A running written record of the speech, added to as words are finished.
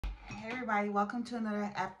everybody, welcome to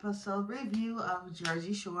another episode review of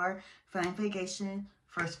Jersey Shore Fanfication.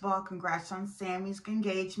 First of all, congrats on Sammy's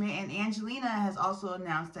engagement, and Angelina has also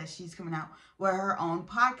announced that she's coming out with her own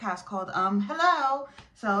podcast called Hello.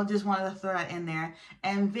 So just wanted to throw that in there.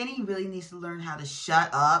 And Vinny really needs to learn how to shut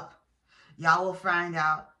up. Y'all will find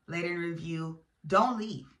out later in the review. Don't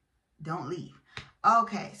leave. Don't leave.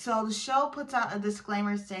 Okay, so the show puts out a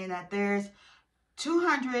disclaimer saying that there's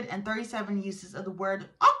 237 uses of the word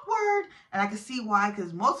awkward, and I can see why,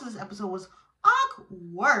 because most of this episode was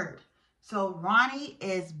awkward. So Ronnie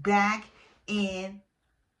is back in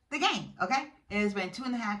the game, okay? It has been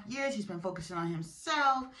 2.5 years. He's been focusing on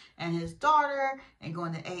himself and his daughter and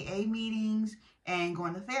going to AA meetings and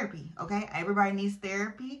going to therapy, okay? Everybody needs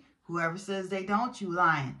therapy. Whoever says they don't, you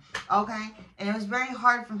lying, okay? And it was very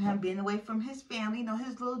hard for him being away from his family, you know,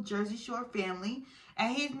 his little Jersey Shore family.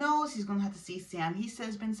 And he knows he's going to have to see Sam. He says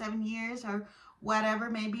it's been 7 years or whatever,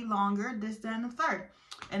 maybe longer, this, that, and the third.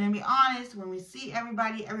 And to be honest, when we see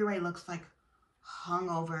everybody looks like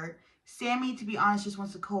hungover. Sammy, to be honest, just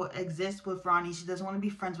wants to coexist with Ronnie. She doesn't want to be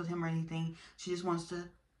friends with him or anything. She just wants to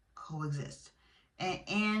coexist. And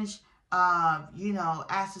Ange, you know,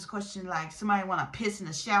 asked this question like, somebody want to piss in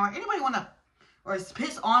the shower? Anybody want to, or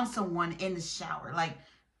piss on someone in the shower? Like,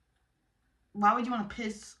 why would you want to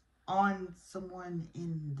piss on someone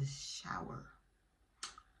in the shower?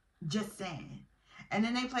 Just saying. And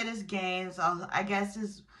then they play this game. So I guess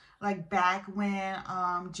it's like back when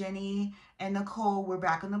Jenny and Nicole were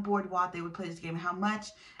back on the boardwalk. They would play this game, how much,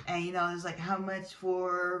 and you know, it's like how much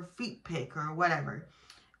for feet pick or whatever.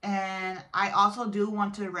 And I also do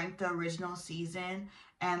want to rank the original season,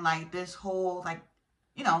 and like this whole, like,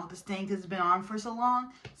 you know, this thing has been on for so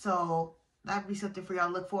long. So that'd be something for y'all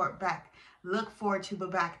to look forward to,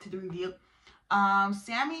 but back to the review.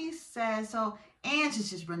 Sammy says, so Ange is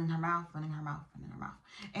just running her mouth.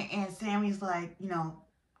 And Sammy's like, you know,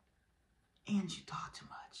 Ange, you talk too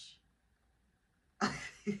much.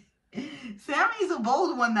 Sammy's a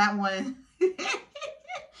bold one, that one.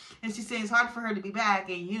 And she's saying it's hard for her to be back.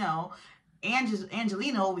 And, you know,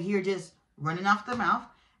 Angelina over here just running off the mouth.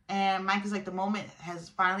 And Mike is like, the moment has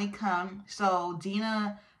finally come. So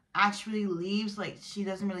Dina actually leaves. Like, she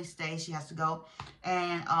doesn't really stay. She has to go.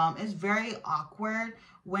 And it's very awkward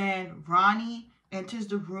when Ronnie enters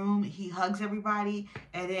the room. He hugs everybody.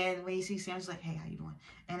 And then when you see Sam's like, hey, how you doing?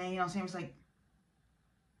 And then, you know, Sam's like,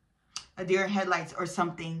 a deer in headlights or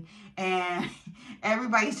something. And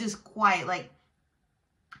everybody's just quiet. Like,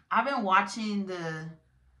 I've been watching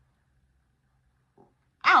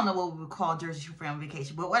I don't know what we would call Jersey Shore Family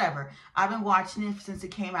Vacation, but whatever. I've been watching it since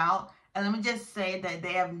it came out. And let me just say that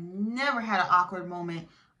they have never had an awkward moment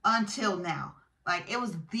until now. Like, it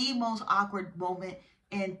was the most awkward moment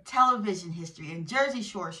in television history, in Jersey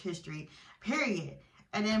Shore's history, period.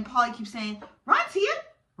 And then Paulie keeps saying, Ron's here,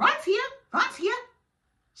 Ron's here, Ron's here.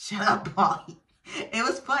 Shut up, Paulie. It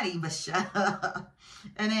was funny, but shut up.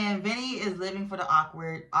 And then Vinny is living for the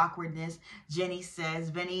awkwardness. Jenny says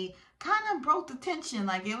Vinny kind of broke the tension.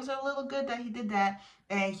 Like, it was a little good that he did that.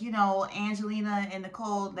 And, you know, Angelina and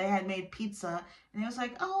Nicole, they had made pizza. And it was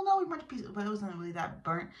like, oh, no, we burnt the pizza. But it wasn't really that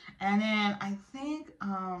burnt. And then I think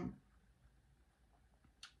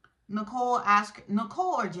Nicole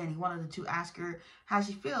or Jenny, one of the two, asked her how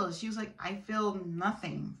she feels. She was like, I feel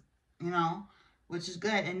nothing, you know, which is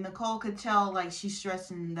good. And Nicole could tell, like, she's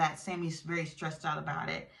stressing that Sammy's very stressed out about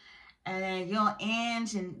it. And then, you know,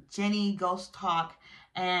 Ange and Jenny ghost talk.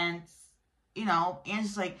 And, you know,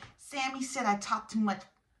 Ange's like, Sammy said I talk too much.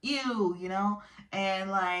 You know?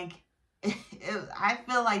 And, like, I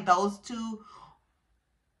feel like those two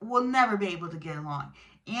will never be able to get along.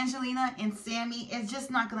 Angelina and Sammy, it's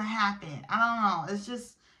just not going to happen. I don't know. It's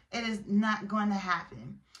just, it is not going to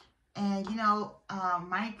happen. And, you know,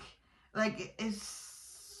 Mike, like,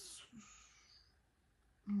 it's...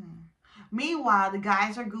 Meanwhile, the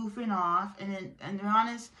guys are goofing off. And to be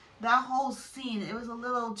honest, that whole scene, it was a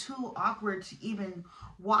little too awkward to even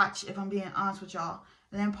watch, if I'm being honest with y'all.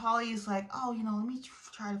 And then Paulie is like, oh, you know, let me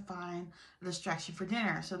try to find a distraction for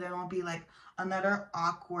dinner so there won't be, like, another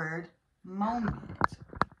awkward moment.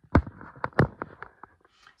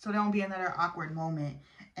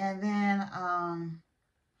 And then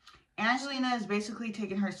Angelina is basically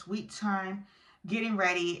taking her sweet time getting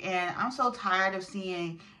ready. And I'm so tired of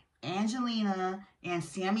seeing Angelina and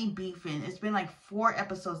Sammy beefing. It's been like 4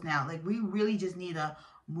 episodes now. Like, we really just need to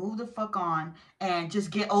move the fuck on and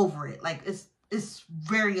just get over it. Like, it's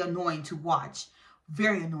very annoying to watch.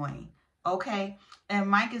 Very annoying. Okay? And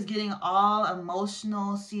Mike is getting all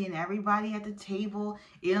emotional, seeing everybody at the table.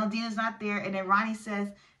 You know, Dina's not there. And then Ronnie says,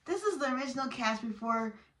 this is the original cast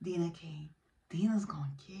before Dina came. Dina's gonna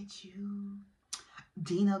get you.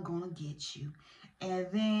 Dina gonna get you. And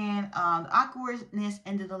then the awkwardness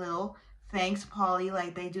ended a little. Thanks, Polly.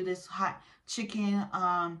 Like, they do this hot chicken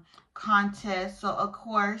contest. So, of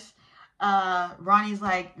course, Ronnie's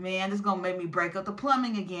like, man, this is gonna make me break up the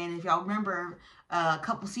plumbing again. If y'all remember, a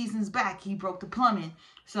couple seasons back, he broke the plumbing.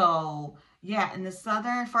 So, yeah, in the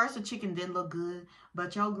southern, first the chicken did look good,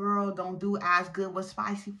 but your girl don't do as good with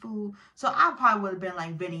spicy food. So I probably would have been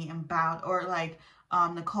like Vinny and bowed, or like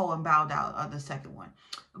Nicole and bowed out of the second one.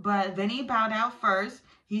 But Vinny bowed out first.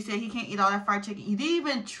 He said he can't eat all that fried chicken. You didn't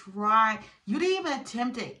even try. You didn't even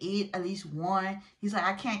attempt to eat at least one. He's like,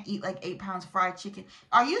 I can't eat like 8 pounds of fried chicken.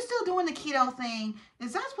 Are you still doing the keto thing?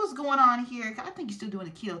 Is that what's going on here? I think you're still doing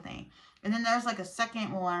the keto thing. And then there's like a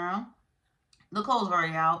second round. Nicole's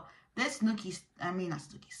already out. This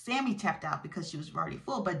Sammy tapped out because she was already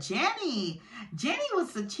full. But Jenny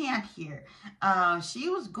was the champ here. She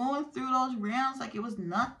was going through those rounds like it was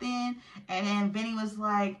nothing. And then Vinny was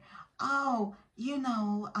like, oh,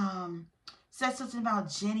 said something about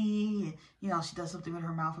Jenny. She does something with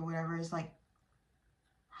her mouth or whatever. It's like,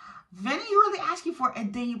 Vinny, you really asking for it.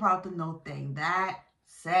 And then you brought up the note thing. That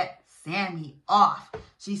set Sammy off.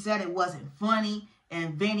 She said it wasn't funny.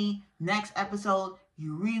 And Vinny, next episode,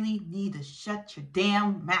 you really need to shut your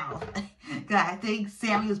damn mouth. Because I think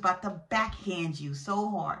Sammy was about to backhand you so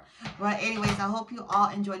hard. But anyways, I hope you all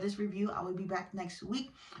enjoyed this review. I will be back next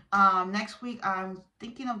week. Next week, I'm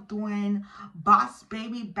thinking of doing Boss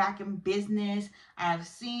Baby Back in Business. I've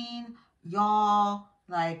seen y'all,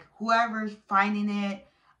 like whoever's finding it,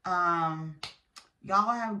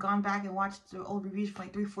 y'all have gone back and watched the old reviews from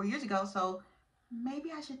like 3 or 4 years ago. So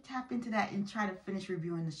maybe I should tap into that and try to finish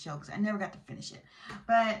reviewing the show because I never got to finish it.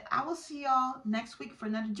 But I will see y'all next week for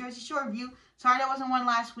another Jersey Shore review. Sorry there wasn't one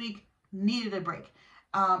last week. Needed a break.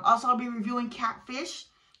 Also, I'll be reviewing Catfish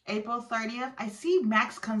April 30th. I see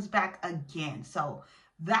Max comes back again. So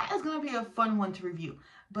that is going to be a fun one to review.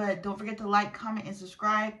 But don't forget to like, comment, and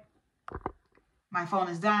subscribe. My phone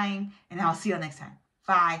is dying. And I'll see you next time.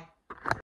 Bye.